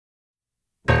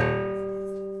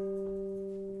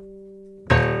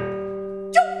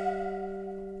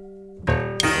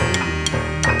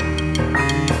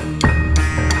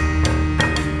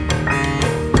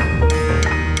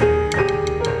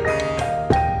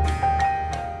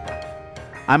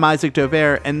I'm Isaac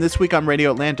Dover, and this week on Radio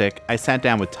Atlantic, I sat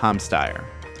down with Tom Steyer.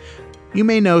 You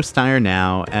may know Steyer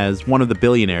now as one of the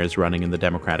billionaires running in the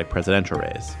Democratic presidential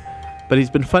race, but he's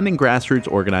been funding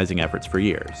grassroots organizing efforts for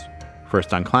years.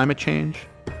 First on climate change,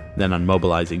 then on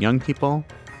mobilizing young people,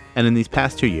 and in these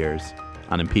past 2 years,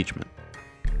 on impeachment.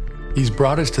 He's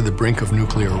brought us to the brink of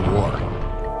nuclear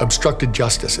war, obstructed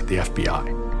justice at the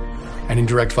FBI, and in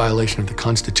direct violation of the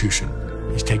Constitution,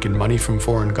 he's taken money from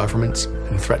foreign governments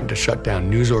and threatened to shut down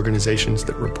news organizations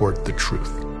that report the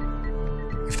truth.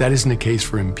 If that isn't a case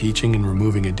for impeaching and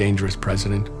removing a dangerous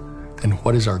president, then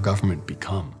what has our government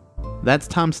become? That's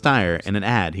Tom Steyer in an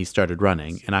ad he started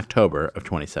running in October of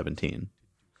 2017.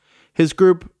 His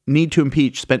group, Need to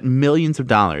Impeach, spent millions of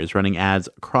dollars running ads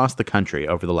across the country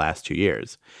over the last 2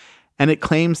 years, and it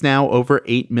claims now over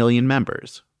 8 million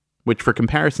members, which for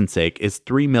comparison's sake is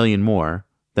 3 million more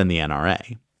than the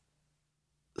NRA.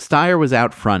 Steyer was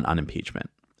out front on impeachment,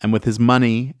 and with his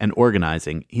money and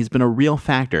organizing, he's been a real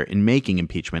factor in making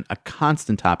impeachment a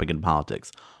constant topic in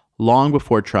politics, long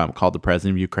before Trump called the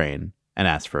president of Ukraine and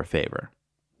asked for a favor.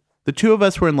 The two of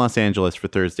us were in Los Angeles for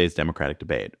Thursday's Democratic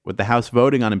debate. With the House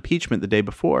voting on impeachment the day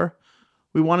before,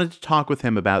 we wanted to talk with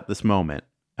him about this moment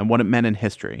and what it meant in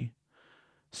history.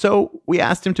 So we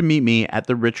asked him to meet me at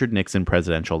the Richard Nixon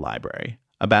Presidential Library,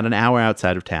 about an hour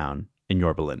outside of town in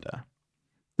Yorba Linda.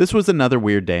 This was another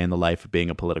weird day in the life of being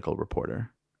a political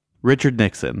reporter. Richard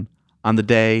Nixon, on the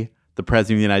day the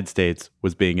President of the United States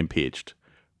was being impeached,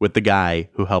 with the guy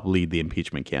who helped lead the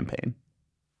impeachment campaign.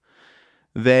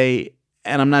 They,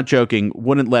 and I'm not joking,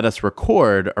 wouldn't let us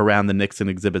record around the Nixon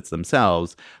exhibits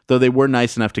themselves, though they were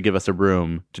nice enough to give us a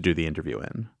room to do the interview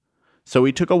in. So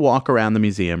we took a walk around the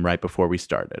museum right before we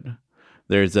started.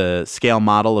 There's a scale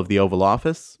model of the Oval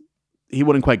Office. He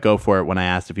wouldn't quite go for it when I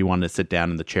asked if he wanted to sit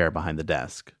down in the chair behind the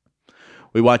desk.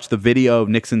 We watched the video of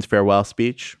Nixon's farewell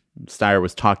speech. Steyer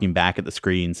was talking back at the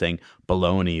screen, saying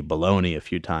baloney, baloney a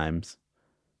few times.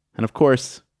 And of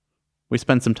course, we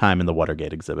spent some time in the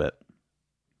Watergate exhibit.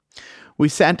 We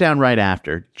sat down right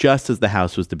after, just as the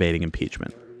House was debating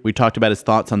impeachment. We talked about his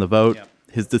thoughts on the vote,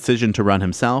 his decision to run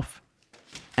himself,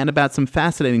 and about some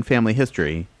fascinating family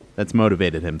history that's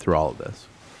motivated him through all of this.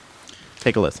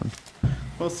 Take a listen.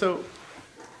 Well, so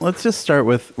let's just start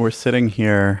with, we're sitting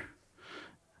here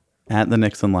at the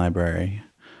Nixon Library.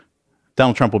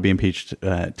 Donald Trump will be impeached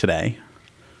today.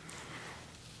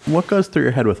 What goes through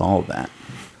your head with all of that?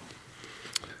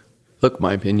 Look,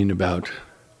 my opinion about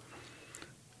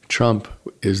Trump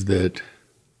is that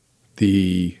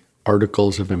the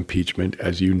articles of impeachment,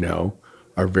 as you know,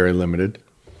 are very limited.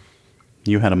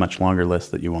 You had a much longer list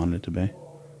that you wanted it to be.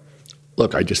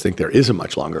 Look, I just think there is a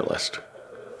much longer list.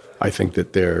 I think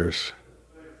that there's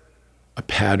a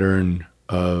pattern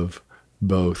of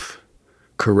both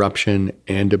corruption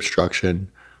and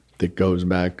obstruction that goes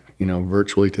back,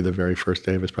 virtually to the very first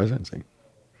day of his presidency.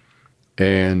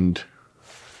 And,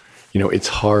 it's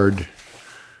hard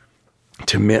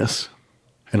to miss.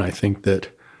 And I think that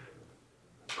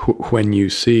when you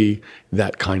see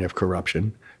that kind of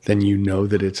corruption, then you know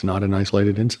that it's not an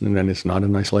isolated incident, and it's not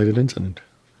an isolated incident.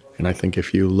 And I think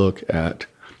if you look at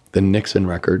the Nixon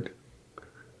record,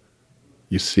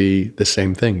 you see the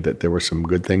same thing, that there were some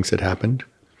good things that happened,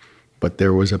 but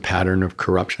there was a pattern of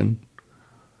corruption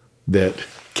that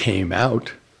came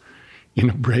out in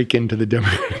a break into the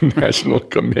Democratic National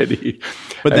Committee.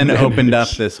 But then opened up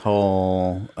this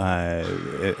whole, I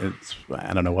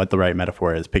don't know what the right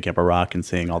metaphor is, picking up a rock and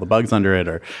seeing all the bugs under it,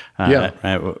 or... Yeah.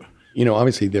 Right?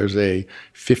 Obviously there's a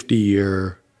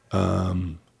 50-year,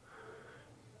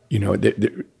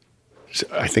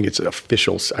 I think it's an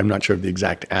official, I'm not sure of the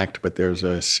exact act, but there's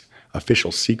a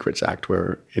Official Secrets Act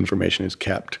where information is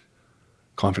kept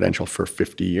confidential for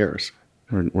 50 years.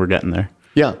 We're getting there.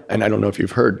 Yeah, and I don't know if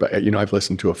you've heard, but I've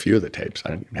listened to a few of the tapes.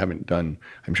 I haven't done,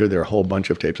 I'm sure there are a whole bunch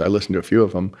of tapes. I listened to a few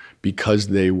of them because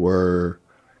they were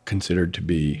considered to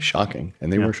be shocking,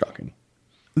 and they were shocking.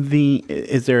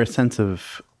 Is there a sense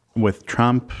of, with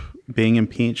Trump being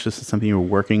impeached, this is something you were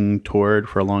working toward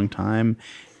for a long time?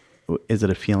 Is it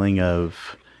a feeling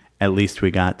of, at least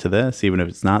we got to this, even if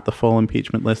it's not the full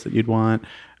impeachment list that you'd want?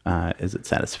 Is it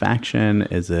satisfaction?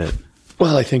 Is it...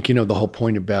 Well, I think, the whole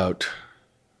point about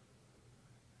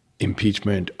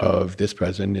impeachment of this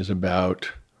president is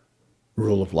about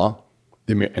rule of law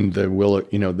and the will,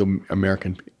 the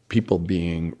American people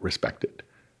being respected.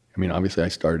 Obviously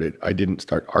I didn't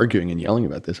start arguing and yelling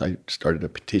about this. I started a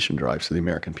petition drive so the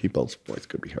American people's voice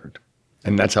could be heard.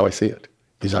 And that's how I see it,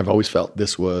 is I've always felt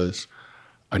this was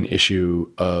an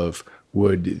issue of,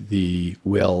 would the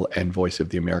will and voice of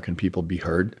the American people be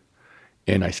heard?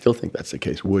 And I still think that's the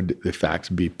case. Would the facts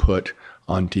be put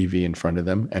on TV in front of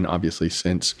them. And obviously,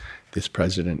 since this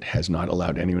president has not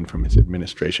allowed anyone from his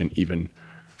administration, even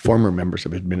former members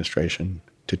of administration,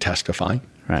 to testify.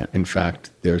 Right. In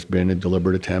fact, there's been a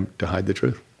deliberate attempt to hide the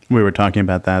truth. We were talking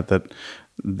about that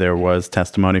there was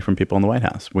testimony from people in the White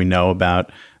House. We know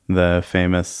about the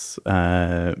famous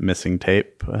missing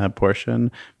tape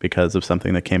portion because of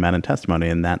something that came out in testimony,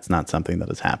 and that's not something that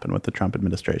has happened with the Trump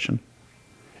administration.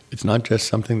 It's not just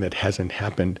something that hasn't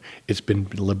happened, it's been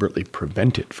deliberately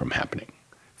prevented from happening.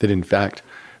 That in fact,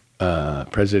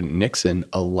 President Nixon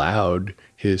allowed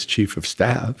his chief of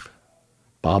staff,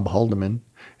 Bob Haldeman,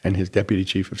 and his deputy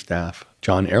chief of staff,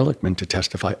 John Ehrlichman, to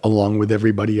testify along with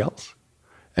everybody else.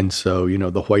 And so,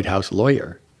 the White House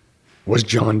lawyer was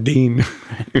John Dean.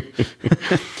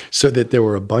 So that there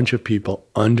were a bunch of people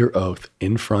under oath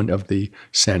in front of the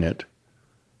Senate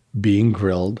being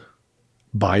grilled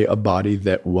by a body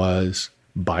that was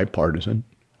bipartisan,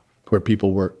 where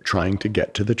people were trying to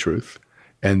get to the truth.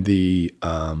 And the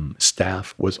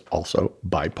staff was also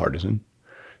bipartisan.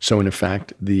 So in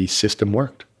fact, the system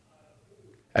worked.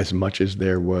 As much as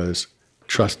there was,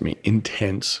 trust me,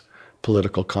 intense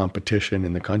political competition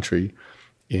in the country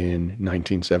in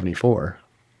 1974,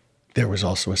 there was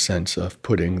also a sense of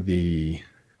putting the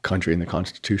country and the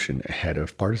Constitution ahead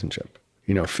of partisanship.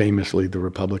 Famously, the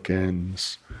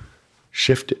Republicans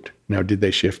shifted. Now, did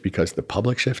they shift because the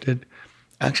public shifted?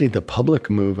 Actually, the public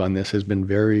move on this has been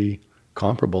very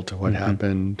comparable to what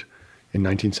happened in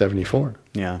 1974.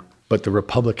 Yeah. But the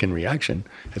Republican reaction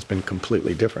has been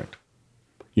completely different.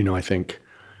 I think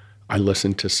I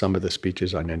listened to some of the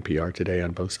speeches on NPR today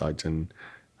on both sides, and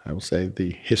I will say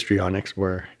the histrionics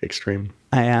were extreme.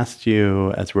 I asked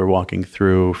you as we were walking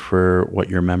through for what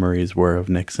your memories were of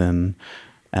Nixon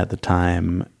at the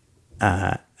time.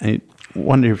 I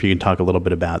wonder if you can talk a little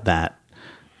bit about that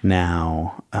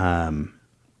now.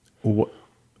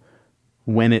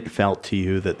 When it felt to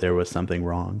you that there was something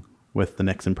wrong with the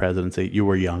Nixon presidency, you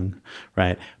were young,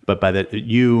 right? But by that,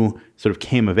 you sort of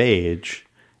came of age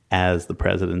as the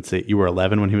presidency. You were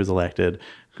 11 when he was elected.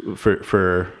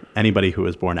 For anybody who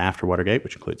was born after Watergate,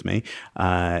 which includes me,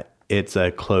 it's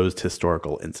a closed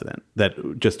historical incident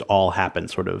that just all happened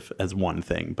sort of as one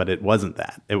thing. But it wasn't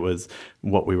that. It was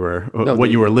what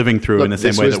you were living through in the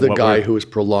same way. This was the guy who was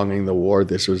prolonging the war.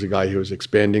 This was a guy who was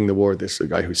expanding the war. This was a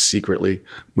guy who was secretly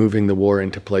moving the war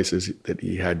into places that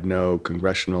he had no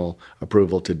congressional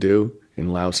approval to do in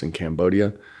Laos and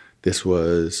Cambodia. This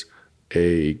was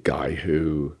a guy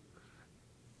who,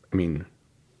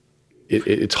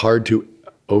 it's hard to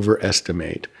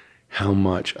overestimate how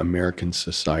much American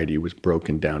society was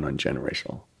broken down on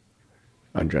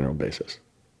general basis.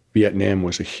 Vietnam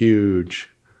was a huge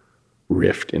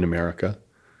rift in America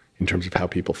in terms of how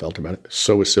people felt about it.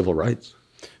 So was civil rights.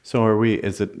 So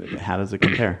how does it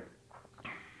compare?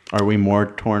 Are we more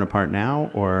torn apart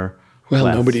now or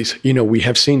less? we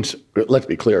have seen, let's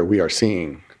be clear, we are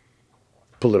seeing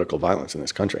political violence in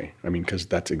this country. Because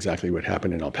that's exactly what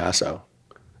happened in El Paso.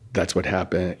 That's what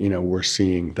happened, we're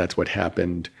seeing that's what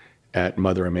happened at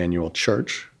Mother Emanuel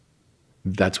Church.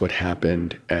 That's what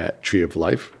happened at Tree of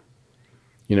Life.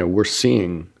 We're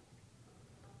seeing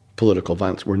political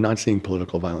violence. We're not seeing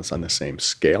political violence on the same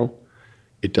scale.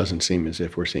 It doesn't seem as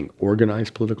if we're seeing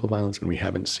organized political violence, and we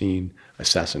haven't seen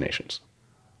assassinations.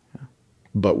 Yeah.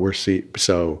 But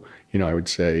I would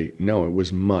say, no, it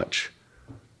was much,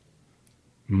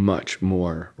 much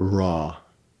more raw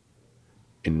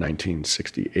in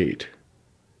 1968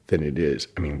 than it is.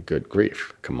 Good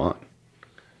grief, come on.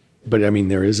 But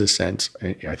there is a sense,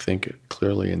 I think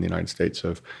clearly in the United States,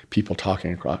 of people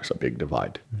talking across a big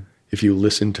divide. Mm. If you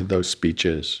listen to those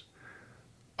speeches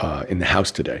in the House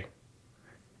today,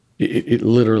 it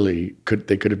literally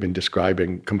they could have been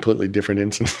describing completely different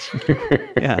instances.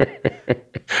 Yeah.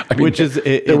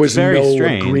 There was very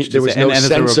strange. There was no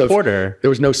sense as a reporter, there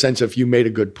was no sense of, you made a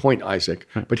good point, Isaac,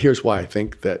 but here's why I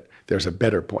think that there's a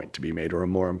better point to be made, or a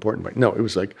more important point. No, it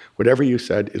was like, whatever you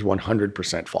said is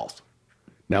 100% false.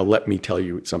 Now let me tell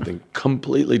you something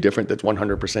completely different that's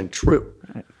 100% true.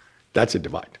 Right. That's a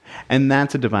divide. And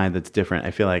that's a divide that's different.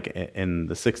 I feel like in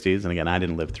the 60s, and again, I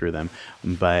didn't live through them,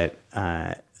 but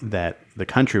that the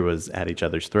country was at each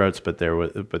other's throats, but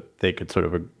they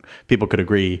could people could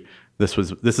agree, this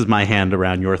is my hand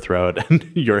around your throat and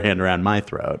your hand around my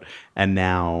throat. And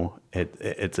now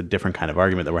it's a different kind of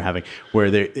argument that we're having, where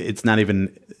it's not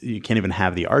even, you can't even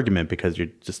have the argument because you're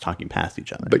just talking past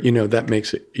each other. But that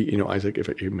makes it, Isaac,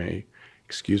 if you may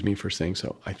excuse me for saying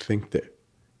so, I think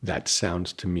that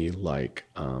sounds to me like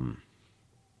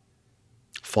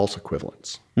false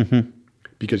equivalence. Mm-hmm.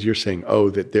 Because you're saying,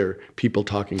 that there are people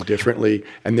talking differently,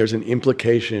 and there's an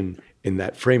implication in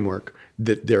that framework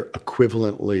that they're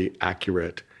equivalently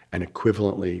accurate and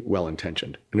equivalently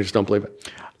well-intentioned. And I just don't believe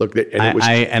it. Look,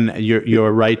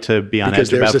 you're right to be on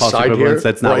edge about there's a false side equivalence.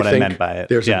 here That's not where what I meant by it.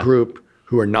 There's a group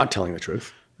who are not telling the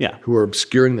truth, who are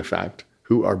obscuring the fact,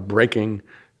 who are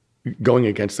going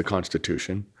against the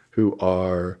Constitution, who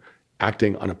are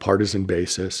acting on a partisan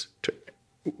basis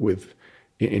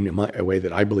in a way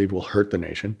that I believe will hurt the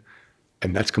nation.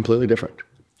 And that's completely different.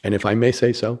 And if I may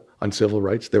say so, on civil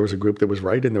rights, there was a group that was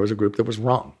right and there was a group that was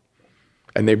wrong.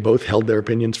 And they both held their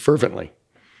opinions fervently.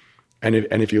 And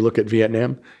if you look at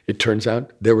Vietnam, it turns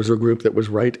out there was a group that was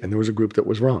right and there was a group that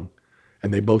was wrong.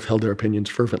 And they both held their opinions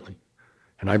fervently.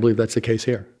 And I believe that's the case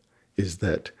here, is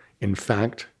that, in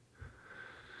fact,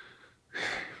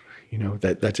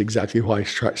 that's exactly why I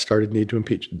started Need to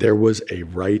Impeach. There was a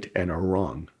right and a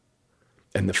wrong.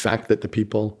 And the fact that the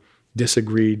people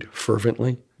disagreed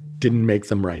fervently didn't make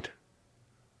them right.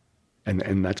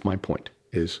 And that's my point,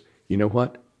 is, you know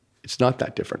what? It's not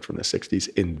that different from the 60s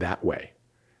in that way,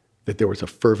 that there was a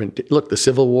fervent, look, the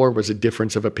Civil War was a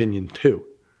difference of opinion too,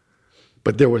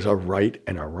 but there was a right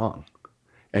and a wrong.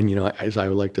 And, as I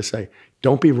would like to say,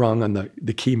 don't be wrong on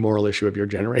the key moral issue of your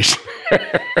generation.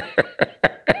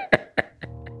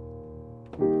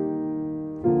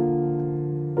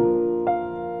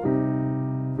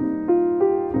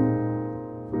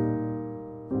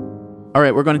 All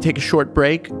right, we're going to take a short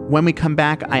break. When we come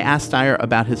back, I asked Steyer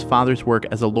about his father's work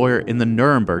as a lawyer in the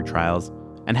Nuremberg trials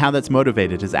and how that's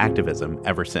motivated his activism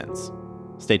ever since.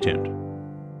 Stay tuned.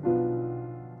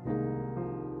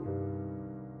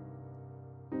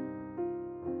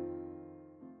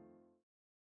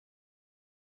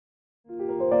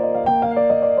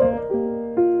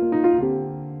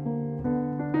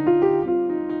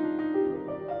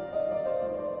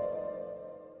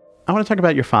 I want to talk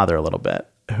about your father a little bit,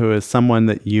 who is someone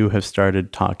that you have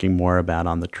started talking more about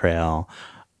on the trail,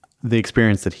 the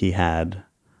experience that he had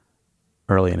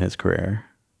early in his career.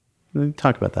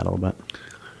 Talk about that a little bit.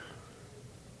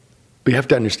 We have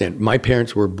to understand, my father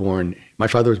was born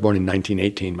in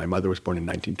 1918, my mother was born in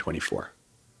 1924.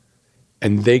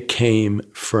 And they came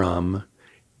from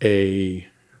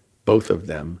both of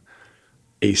them,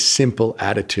 a simple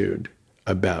attitude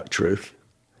about truth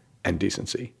and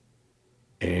decency.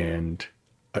 And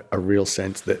a real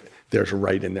sense that there's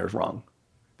right and there's wrong.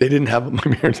 My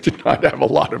parents did not have a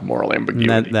lot of moral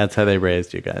ambiguity. That's how they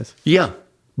raised you guys. Yeah.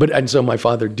 And so my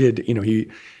father did,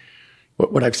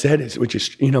 what I've said is,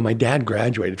 my dad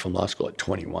graduated from law school at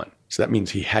 21. So that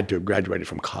means he had to have graduated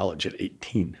from college at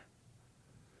 18.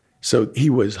 So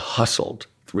he was hustled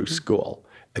through school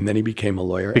and then he became a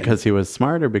lawyer. Because he was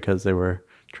smart or because they were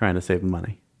trying to save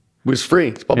money? It was free.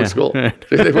 It's public school.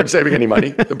 They weren't saving any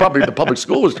money. The public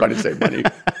school was trying to save money.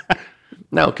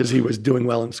 No, because he was doing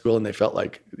well in school and they felt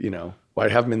like, why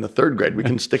have him in the third grade? We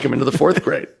can stick him into the fourth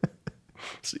grade.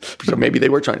 So maybe they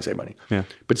were trying to save money. Yeah.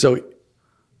 But so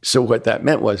what that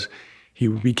meant was he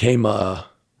became a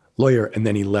lawyer and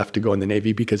then he left to go in the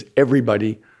Navy because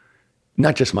everybody,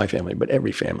 not just my family, but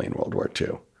every family in World War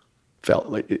II,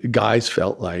 guys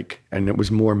felt like, and it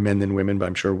was more men than women, but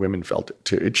I'm sure women felt it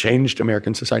too. It changed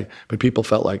American society, but people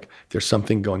felt like there's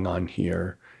something going on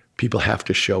here. People have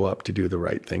to show up to do the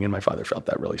right thing. And my father felt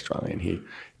that really strongly. And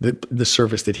the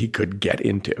service that he could get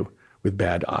into with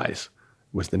bad eyes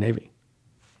was the Navy.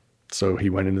 So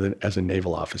he went into as a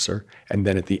naval officer. And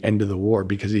then at the end of the war,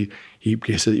 because he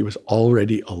said he was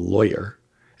already a lawyer,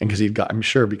 and because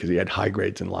because he had high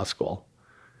grades in law school,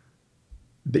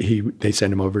 they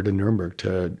sent him over to Nuremberg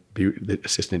to be the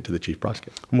assistant to the chief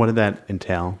prosecutor. What did that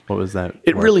entail? What was that?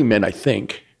 It really meant, I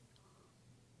think,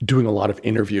 doing a lot of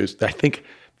interviews. I think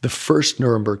the first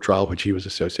Nuremberg trial, which he was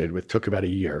associated with, took about a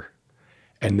year.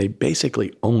 And they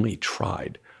basically only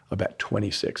tried about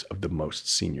 26 of the most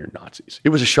senior Nazis. It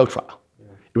was a show trial.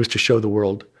 Yeah. It was to show the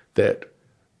world that,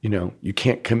 you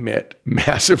can't commit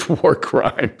massive war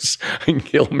crimes and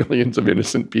kill millions of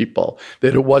innocent people,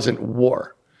 that it wasn't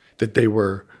war, that they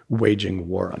were waging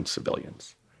war on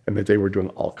civilians, and that they were doing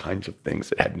all kinds of things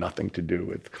that had nothing to do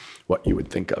with what you would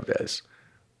think of as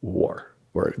war,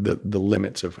 or the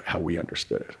limits of how we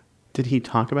understood it. Did he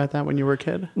talk about that when you were a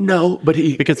kid? No, but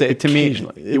because to me,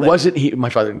 my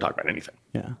father didn't talk about anything.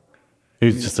 Yeah. He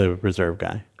was just a reserve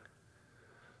guy.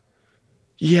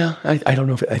 Yeah, I don't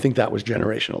know I think that was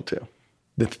generational too.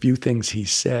 The few things he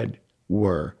said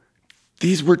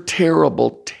these were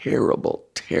terrible, terrible,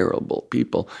 terrible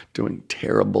people doing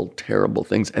terrible, terrible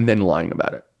things and then lying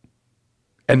about it.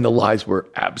 And the lies were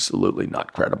absolutely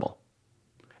not credible.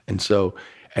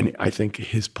 And I think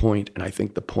his point, and I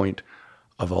think the point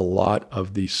of a lot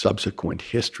of the subsequent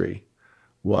history,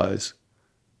 was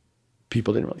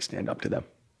people didn't really stand up to them.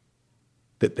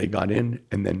 that they got in,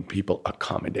 and then people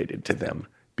accommodated to them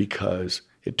because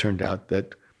it turned out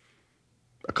that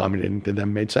accommodating to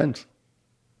them made sense.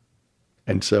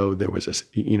 And so there was this,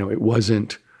 it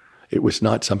was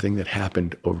not something that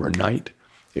happened overnight.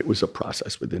 It was a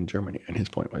process within Germany. And his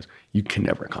point was, you can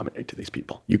never accommodate to these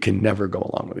people. You can never go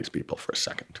along with these people for a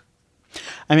second.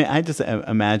 I mean, I just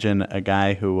imagine a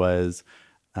guy who was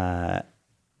a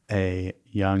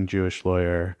young Jewish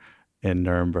lawyer in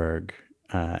Nuremberg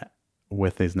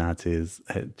with these Nazis.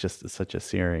 Just such a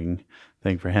searing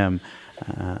thing for him.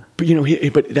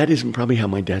 But that isn't probably how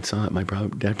my dad saw it. My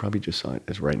dad probably just saw it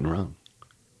as right and wrong.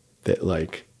 That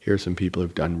like, here are some people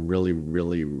who've done really,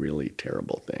 really, really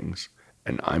terrible things,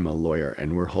 and I'm a lawyer,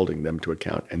 and we're holding them to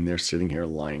account, and they're sitting here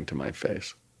lying to my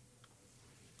face.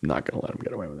 I'm not going to let them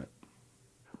get away with it.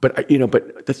 But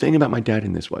but the thing about my dad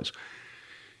in this was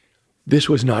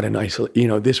not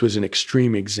this was an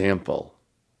extreme example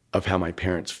of how my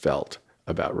parents felt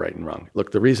about right and wrong.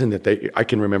 Look, the reason that I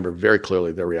can remember very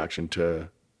clearly their reaction to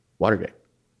Watergate.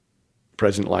 The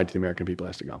president lied to the American people,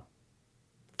 has to go.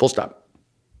 Full stop.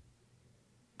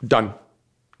 Done.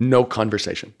 No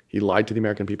conversation. He lied to the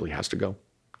American people. He has to go.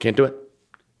 Can't do it.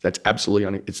 That's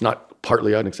absolutely it's not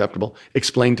partly unacceptable.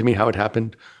 Explain to me how it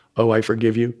happened. Oh, I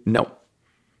forgive you. No.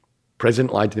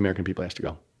 President lied to the American people. He has to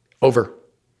go. Over.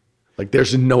 Like,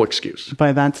 there's no excuse.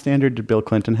 By that standard, did Bill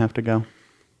Clinton have to go?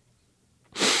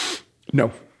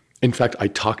 No. In fact,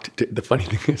 the funny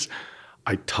thing is,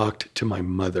 I talked to my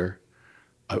mother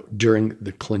during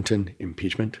the Clinton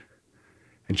impeachment,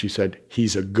 and she said,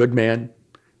 he's a good man.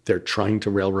 They're trying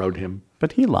to railroad him.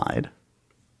 But he lied.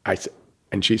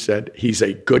 And she said, he's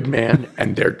a good man,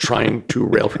 and they're trying to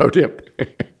railroad him.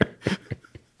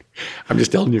 I'm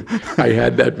just telling you, I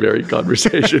had that very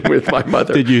conversation with my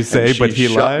mother. Did you say, but he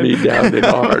lied? She shut me down in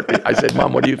a heartbeat. I said,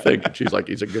 Mom, what do you think? And she's like,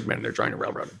 he's a good man. They're trying to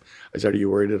railroad him. I said, are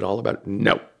you worried at all about it?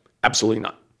 No, absolutely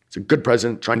not. He's a good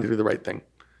president trying to do the right thing.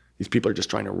 These people are just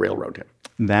trying to railroad him.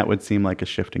 That would seem like a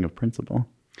shifting of principle.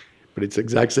 But it's the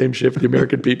exact same shift the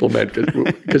American people meant.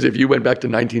 Because if you went back to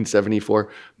 1974,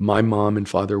 my mom and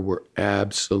father were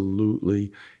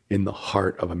absolutely in the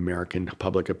heart of American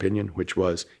public opinion, which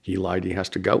was, he lied, he has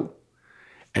to go.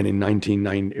 And in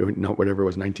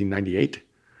 1998,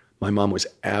 my mom was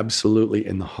absolutely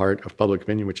in the heart of public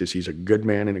opinion, which is, he's a good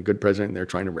man and a good president, and they're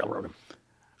trying to railroad him.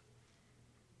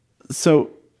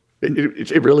 So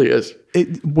it really is.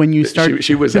 When you start,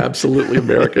 she was absolutely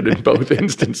American in both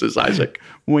instances, Isaac.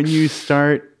 When you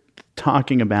start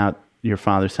talking about your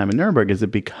father's time in Nuremberg, is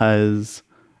it because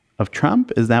of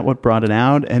Trump? Is that what brought it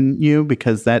out in you?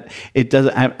 Because it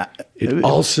doesn't. It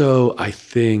also, I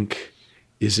think,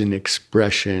 is an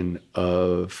expression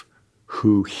of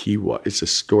who he was. It's a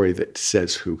story that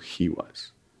says who he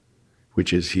was,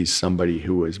 which is, he's somebody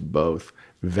who was both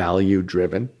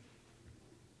value-driven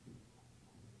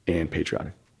and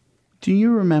patriotic. Do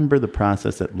you remember the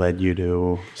process that led you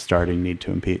to starting Need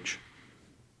to Impeach?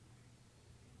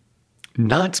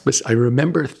 Not specific. I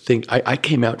remember I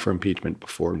came out for impeachment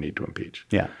before Need to Impeach.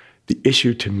 Yeah. The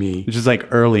issue to me, which is like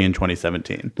early in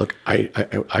 2017. Look,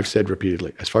 I've said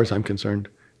repeatedly, as far as I'm concerned,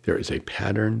 there is a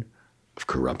pattern of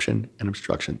corruption and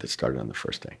obstruction that started on the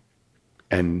first day.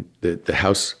 And the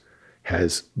House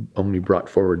has only brought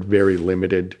forward very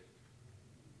limited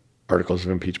articles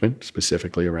of impeachment,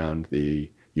 specifically around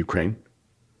the Ukraine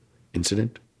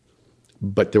incident.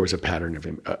 But there was a pattern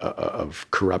of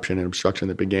corruption and obstruction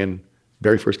that began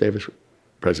very first day of his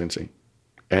presidency.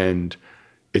 And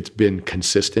it's been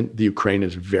consistent. The Ukraine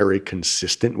is very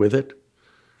consistent with it.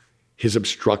 His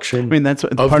obstruction that's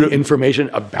of the information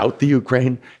about the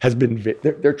Ukraine has been,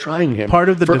 they're trying him part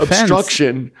of the for defense.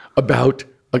 Obstruction about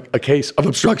a case of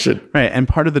obstruction. Right. And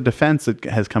part of the defense that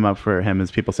has come up for him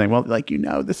is people saying, well,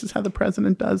 this is how the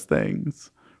president does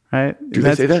things. Right. Do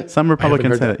they say that? Some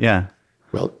Republicans say that. Yeah.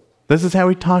 Well, this is how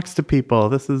he talks to people.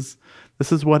 This is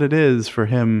what it is for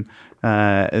him.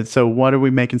 And so what are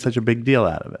we making such a big deal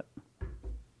out of it?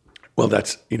 Well,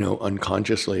 that's,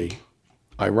 unconsciously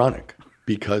ironic,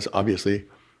 because obviously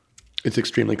it's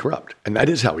extremely corrupt. And that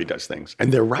is how he does things.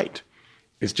 And they're right.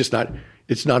 It's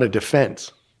not a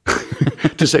defense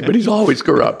to say, but he's always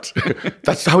corrupt.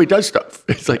 That's how he does stuff.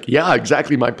 It's like, yeah,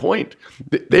 exactly my point.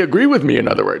 They agree with me, in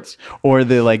other words. Or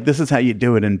they're like, this is how you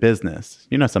do it in business.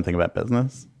 You know something about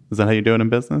business. Is that how you do it in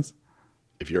business?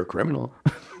 If you're a criminal,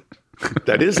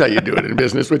 that is how you do it in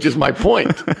business, which is my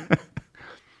point.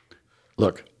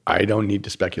 Look, I don't need to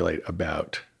speculate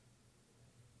about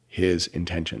his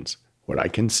intentions. What I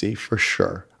can see for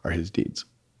sure are his deeds.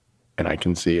 And I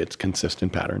can see its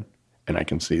consistent pattern. And I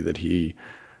can see that he,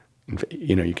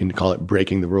 you can call it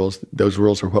breaking the rules. Those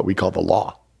rules are what we call the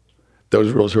law.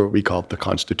 Those rules are what we call the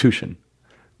Constitution.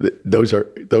 those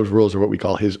rules are what we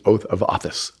call his oath of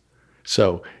office.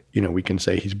 So, we can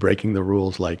say he's breaking the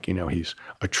rules like, he's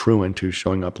a truant who's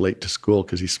showing up late to school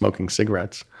because he's smoking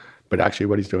cigarettes. But actually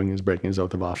what he's doing is breaking his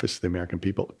oath of office to the American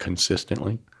people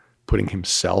consistently, putting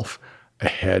himself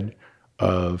ahead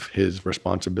of his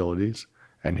responsibilities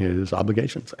and his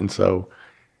obligations. And so,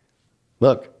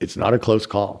 look, it's not a close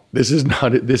call. This is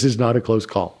not a close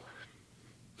call.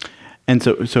 And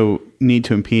so need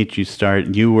to impeach,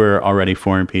 you were already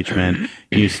for impeachment.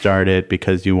 You started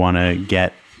because you want to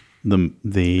get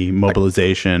the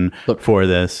mobilization for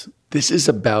this. This is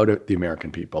about the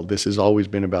American people. This has always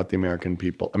been about the American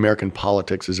people. American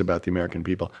politics is about the American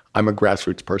people. I'm a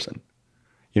grassroots person.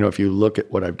 If you look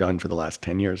at what I've done for the last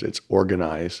 10 years, it's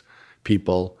organize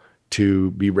people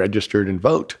to be registered and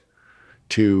vote,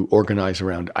 to organize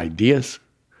around ideas,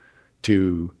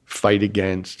 to fight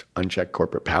against unchecked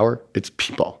corporate power. It's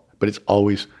people, but it's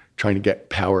always trying to get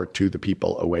power to the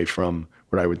people away from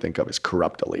what I would think of as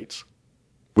corrupt elites,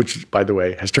 which, by the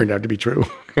way, has turned out to be true.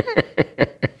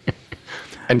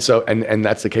 And so, and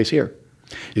that's the case here.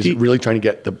 Is really trying to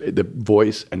get the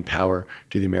voice and power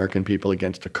to the American people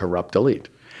against a corrupt elite.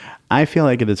 I feel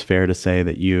like it is fair to say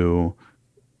that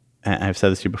I've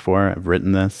said this to you before, I've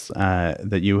written this,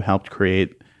 that you helped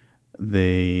create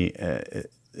the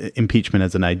impeachment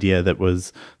as an idea that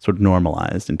was sort of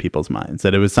normalized in people's minds,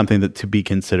 that it was something that to be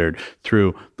considered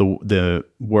through the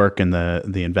work and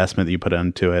the investment that you put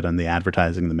into it and the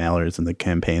advertising, the mailers and the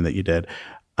campaign that you did.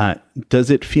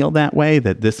 Does it feel that way,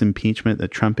 that this impeachment,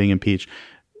 that Trump being impeached,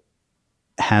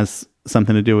 has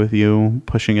something to do with you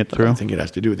pushing it through? I think it has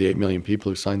to do with the 8 million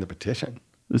people who signed the petition.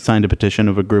 Signed a petition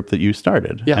of a group that you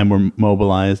started, and were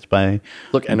mobilized by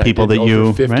people that you...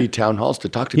 over 50 town halls to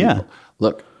talk to people.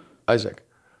 Look, Isaac,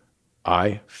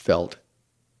 I felt,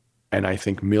 and I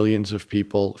think millions of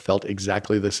people felt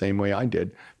exactly the same way I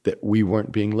did, that we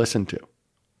weren't being listened to.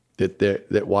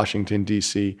 That Washington,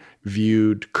 D.C.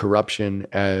 viewed corruption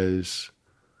as,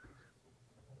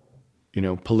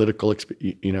 political,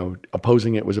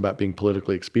 opposing it was about being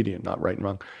politically expedient, not right and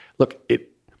wrong. Look,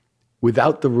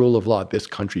 without the rule of law, this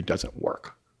country doesn't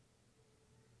work.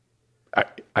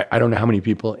 I don't know how many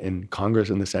people in Congress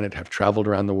and the Senate have traveled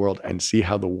around the world and see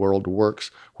how the world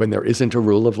works when there isn't a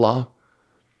rule of law.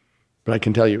 But I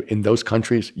can tell you, in those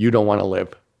countries, you don't want to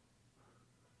live.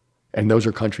 And those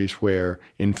are countries where,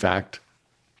 in fact,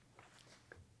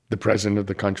 the president of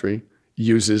the country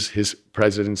uses his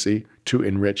presidency to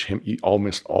enrich him,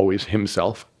 almost always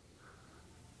himself.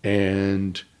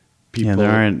 And people...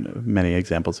 there aren't many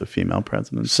examples of female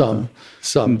presidents. Some.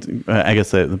 I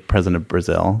guess the president of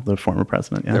Brazil, the former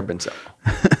president. Yeah. There have been several.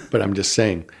 But I'm just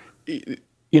saying,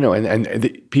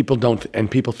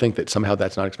 people think that somehow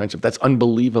that's not expensive. That's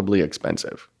unbelievably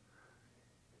expensive.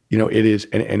 It is,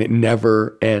 and it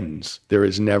never ends. There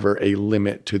is never a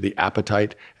limit to the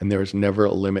appetite, and there is never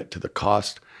a limit to the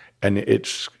cost. And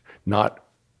it's not,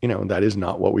 that is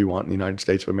not what we want in the United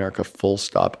States of America, full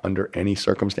stop, under any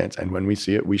circumstance. And when we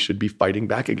see it, we should be fighting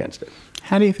back against it.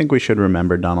 How do you think we should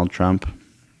remember Donald Trump?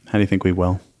 How do you think we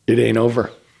will? It ain't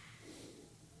over.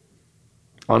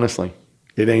 Honestly,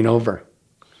 it ain't over.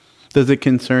 Does it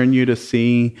concern you to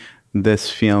see this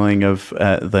feeling of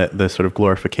the sort of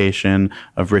glorification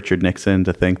of Richard Nixon,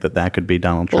 to think that could be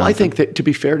Donald Trump? Well, I think that, to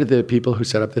be fair to the people who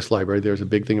set up this library, there's a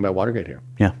big thing about Watergate here.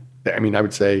 Yeah. I mean, I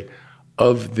would say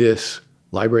of this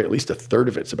library, at least a third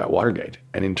of it's about Watergate.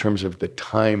 And in terms of the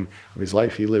time of his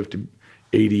life, he lived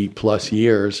 80 plus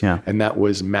years, and that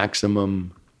was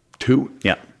maximum 2.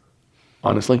 Yeah.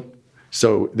 Honestly.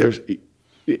 So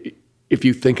if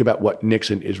you think about what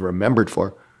Nixon is remembered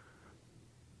for,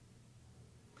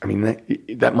 I mean,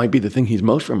 that might be the thing he's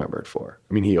most remembered for.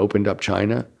 I mean, he opened up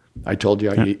China. I told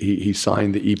you he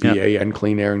signed the EPA and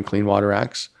Clean Air and Clean Water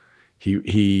Acts.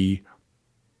 He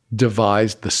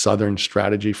devised the Southern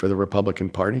strategy for the Republican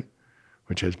Party,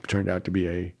 which has turned out to be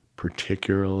a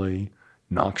particularly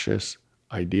noxious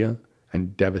idea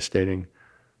and devastating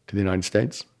to the United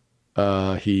States.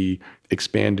 He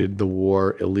expanded the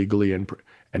war illegally and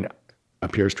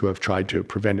appears to have tried to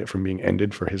prevent it from being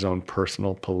ended for his own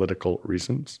personal political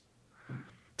reasons.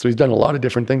 So he's done a lot of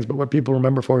different things, but what people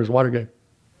remember for is Watergate.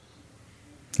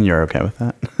 You're okay with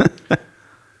that?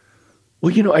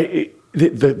 Well,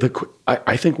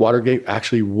 I think Watergate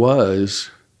actually was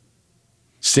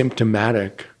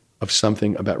symptomatic of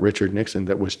something about Richard Nixon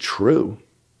that was true,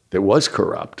 that was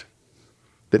corrupt.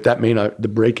 That may not, the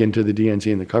break into the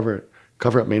DNC and the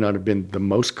cover-up may not have been the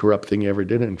most corrupt thing he ever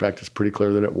did. In fact, it's pretty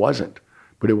clear that it wasn't.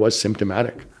 But it was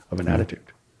symptomatic of an attitude.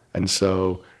 And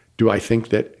so do I think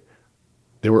that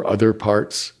there were other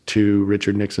parts to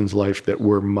Richard Nixon's life that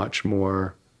were much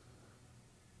more,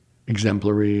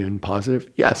 exemplary and positive?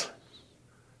 Yes.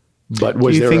 But Do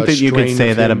was you there think a that you could strain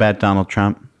say of that him- about Donald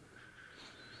Trump?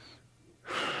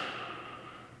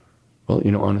 Well,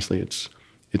 honestly,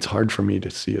 it's hard for me to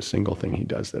see a single thing he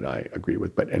does that I agree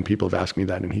with. And people have asked me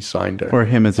that, and he signed Or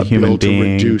him as a human bill to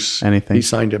being, reduce anything? He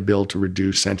signed a bill to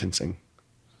reduce sentencing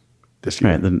this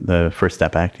year. Right, the First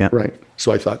Step Act, yeah. Right.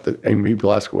 So I thought that, and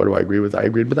people ask, what do I agree with? I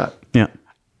agreed with that. Yeah.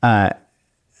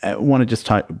 I want to just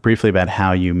talk briefly about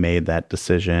how you made that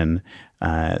decision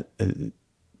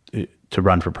to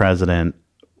run for president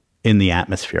in the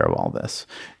atmosphere of all this.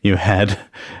 You had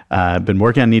been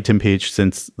working on Need to Impeach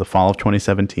since the fall of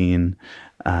 2017.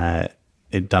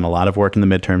 You'd done a lot of work in the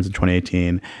midterms in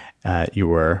 2018. You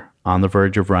were on the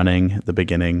verge of running at the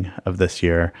beginning of this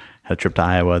year, had a trip to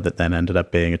Iowa that then ended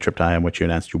up being a trip to Iowa in which you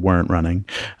announced you weren't running.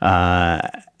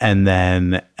 And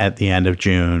then at the end of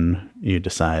June, you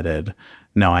decided,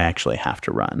 no, I actually have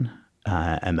to run,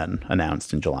 and then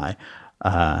announced in July.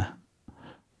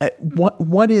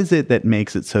 What is it that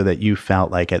makes it so that you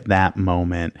felt like at that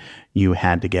moment you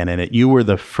had to get in it? You were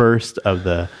the first of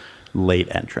the late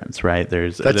entrants, right?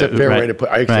 That's a fair way to put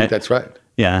it. I think that's right.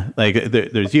 Yeah, like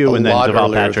there's you and then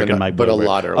Deval Patrick and Mike but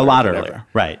Bloomberg. a lot earlier. earlier.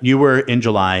 Right. You were in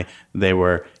July, they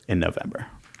were in November.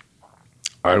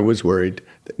 I was worried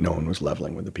that no one was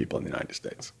leveling with the people in the United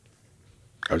States.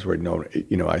 I was worried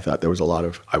I thought there was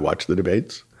I watched the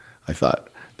debates. I thought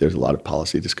there's a lot of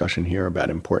policy discussion here about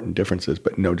important differences,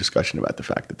 but no discussion about the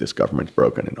fact that this government's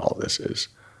broken and all this is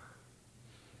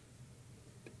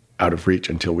out of reach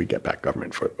until we get back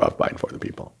government of Biden for the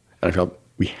people. And I felt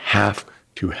we have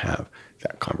to have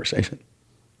that conversation.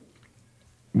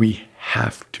 We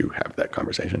have to have that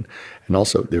conversation. And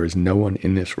also, there is no one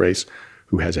in this race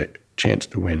who has a chance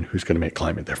to win who's going to make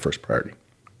climate their first priority.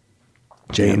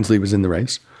 Jay Inslee was in the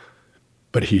race,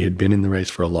 but he had been in the race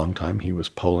for a long time. He was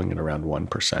polling at around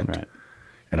 1%. Right.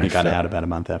 And I got out about a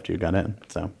month after you got in.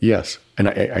 So yes. And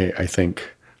I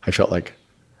think I felt like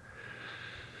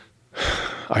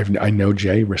I know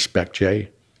Jay, respect Jay,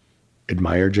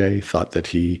 admire Jay, thought that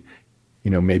he,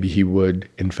 maybe he would,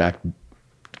 in fact,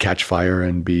 catch fire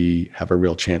and have a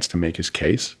real chance to make his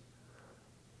case.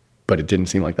 But it didn't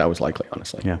seem like that was likely,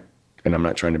 honestly. Yeah. And I'm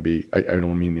not trying to be, I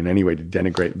don't mean in any way to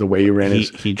denigrate the way he ran his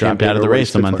He dropped out of the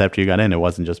race a month after you got in. It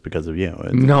wasn't just because of you.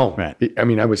 No. Right. I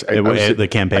mean, the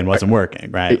campaign wasn't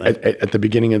working, right? At the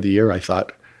beginning of the year, I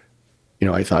thought,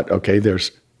 okay,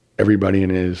 there's everybody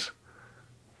in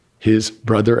his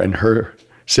brother and her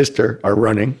sister are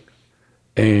running.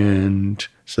 And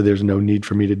so there's no need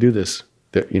for me to do this.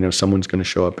 That, someone's going to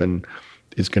show up and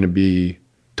is going to be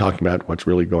talking about what's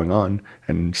really going on.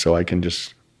 And so I can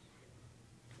just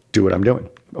do what I'm doing,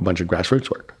 a bunch of grassroots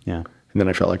work. Yeah. And then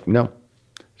I felt like, no,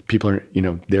 people are,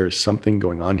 there is something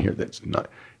going on here that's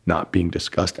not being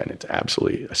discussed, and it's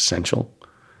absolutely essential.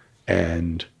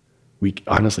 And we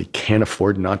honestly can't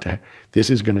afford not to. This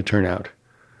is going to turn out.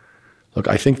 Look,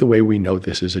 I think the way we know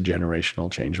this is a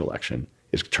generational change election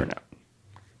is turnout.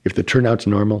 If the turnout's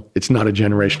normal, it's not a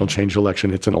generational change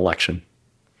election, it's an election.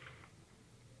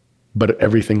 But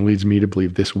everything leads me to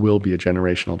believe this will be a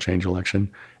generational change election,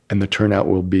 and the turnout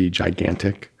will be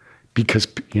gigantic because,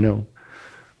 people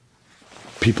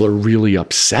are really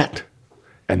upset,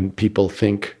 and people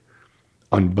think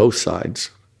on both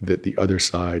sides that the other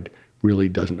side really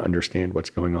doesn't understand what's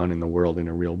going on in the world in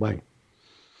a real way.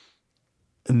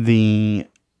 The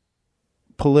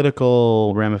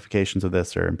political ramifications of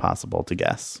this are impossible to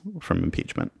guess from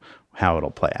impeachment, how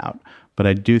it'll play out. But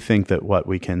I do think that what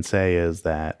we can say is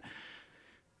that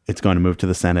it's going to move to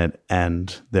the Senate,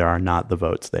 and there are not the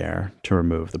votes there to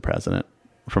remove the president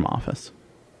from office.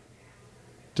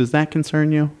 Does that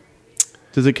concern you?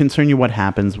 Does it concern you what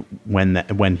happens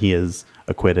when he is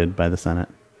acquitted by the Senate?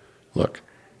 Look,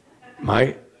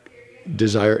 my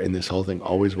desire in this whole thing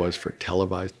always was for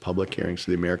televised public hearings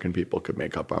so the American people could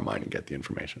make up our mind and get the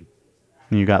information.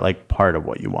 And you got like part of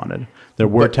what you wanted. There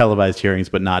were televised hearings,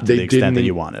 but not to the extent that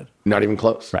you wanted. Not even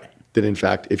close. Right. That in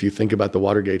fact, if you think about the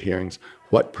Watergate hearings,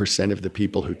 what percent of the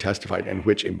people who testified and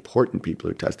which important people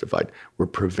who testified were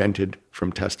prevented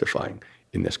from testifying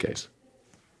in this case?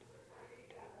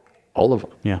 All of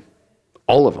them. Yeah.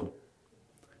 All of them.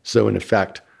 So in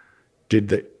effect,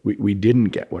 we didn't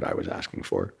get what I was asking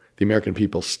for. The American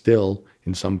people still,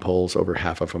 in some polls, over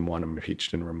half of them want him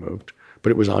impeached and removed.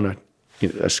 But it was on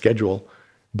a schedule.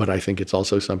 But I think it's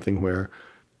also something where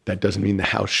that doesn't mean the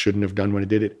House shouldn't have done what it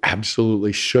did. It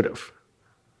absolutely should have.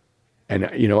 And,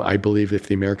 I believe if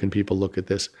the American people look at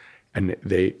this and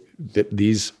that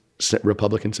these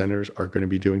Republican senators are going to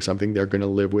be doing something they're going to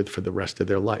live with for the rest of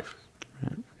their life.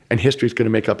 Right. And history is going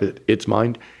to make up its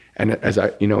mind. And as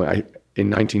in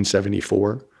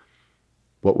 1974,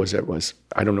 what was it?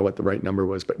 I don't know what the right number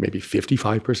was, but maybe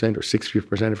 55% or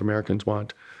 60% of Americans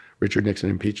want Richard Nixon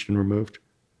impeached and removed.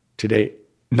 Today,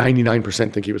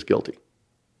 99% think he was guilty.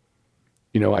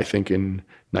 I think in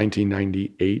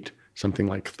 1998, something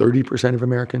like 30% of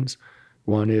Americans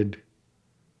wanted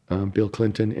Bill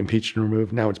Clinton impeached and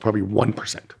removed. Now it's probably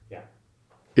 1%. Yeah.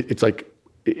 It's like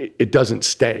it doesn't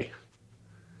stay.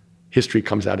 History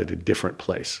comes out at a different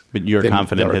place. But you're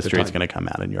confident history is going to come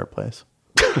out in your place.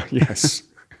 Yes.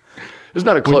 It's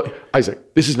not a close,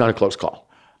 Isaac, this is not a close call.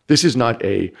 This is not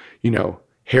a,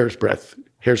 hair's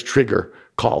trigger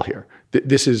call here.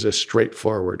 This is a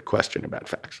straightforward question about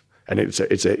facts. And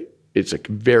it's a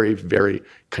very, very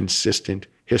consistent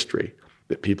history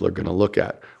that people are going to look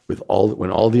at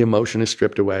when all the emotion is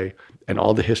stripped away and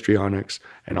all the histrionics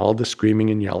and all the screaming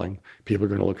and yelling. People are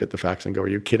going to look at the facts and go, are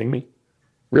you kidding me?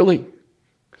 Really?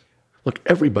 Look,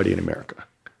 everybody in America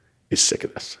is sick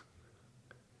of this.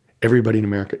 Everybody in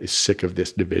America is sick of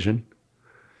this division.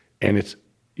 And it's,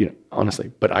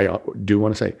 honestly, but I do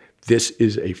want to say this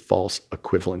is a false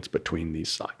equivalence between these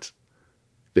sides.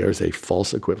 There's a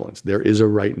false equivalence. There is a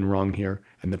right and wrong here.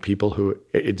 And the people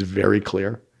it's very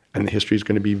clear. And the history is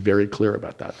going to be very clear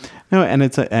about that. No, and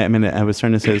I was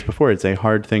starting to say this before, it's a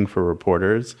hard thing for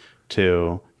reporters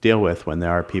to deal with when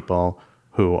there are people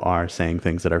who are saying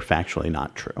things that are factually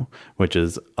not true, which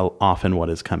is often what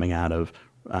is coming out of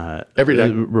every day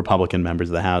Republican members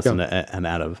of the House and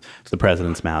out of the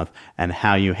president's mouth, and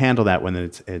how you handle that when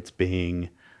it's being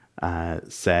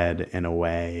said in a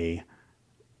way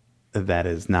that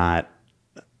is not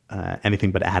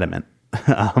anything but adamant.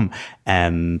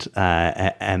 And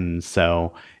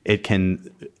so it can,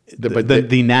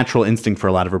 the natural instinct for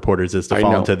a lot of reporters is to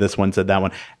fall into this one said that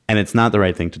one, and it's not the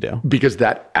right thing to do. Because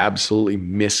that absolutely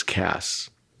miscasts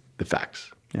the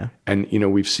facts. Yeah. And,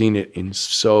 we've seen it in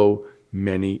so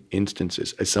many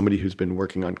instances. As somebody who's been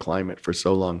working on climate for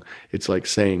so long, it's like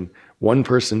saying one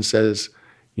person says,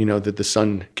 that the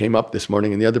sun came up this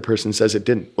morning and the other person says it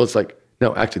didn't. Well, it's like,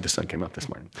 no, actually the sun came up this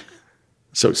morning.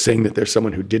 So saying that there's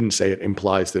someone who didn't say it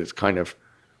implies that it's kind of,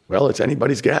 well, it's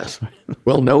anybody's guess.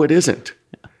 Well, no, it isn't.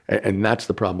 Yeah. And that's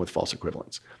the problem with false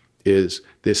equivalence, is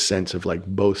this sense of like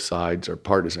both sides are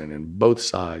partisan and both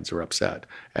sides are upset.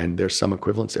 And there's some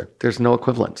equivalence there. There's no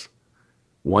equivalence.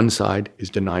 One side is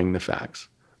denying the facts.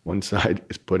 One side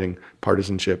is putting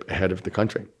partisanship ahead of the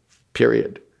country,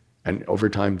 period. And over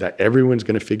time, that everyone's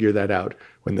going to figure that out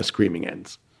when the screaming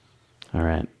ends. All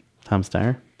right. Tom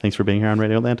Steyer, thanks for being here on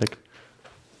Radio Atlantic.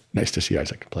 Nice to see you,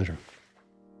 Isaac. Pleasure.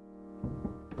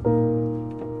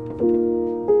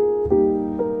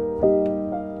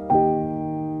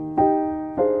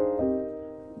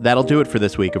 That'll do it for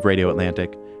this week of Radio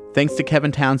Atlantic. Thanks to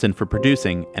Kevin Townsend for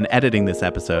producing and editing this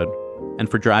episode,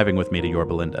 and for driving with me to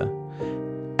Yorba Linda.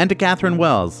 And to Catherine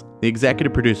Wells, the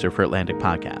executive producer for Atlantic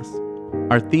Podcasts.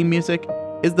 Our theme music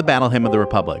is the Battle Hymn of the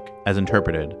Republic, as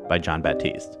interpreted by John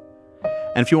Baptiste.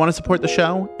 And if you want to support the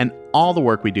show and all the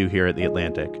work we do here at The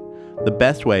Atlantic, the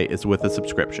best way is with a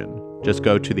subscription. Just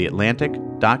go to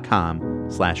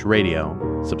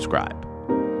theatlantic.com/radio subscribe.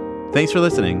 Thanks for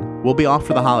listening. We'll be off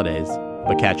for the holidays,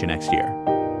 but catch you next year.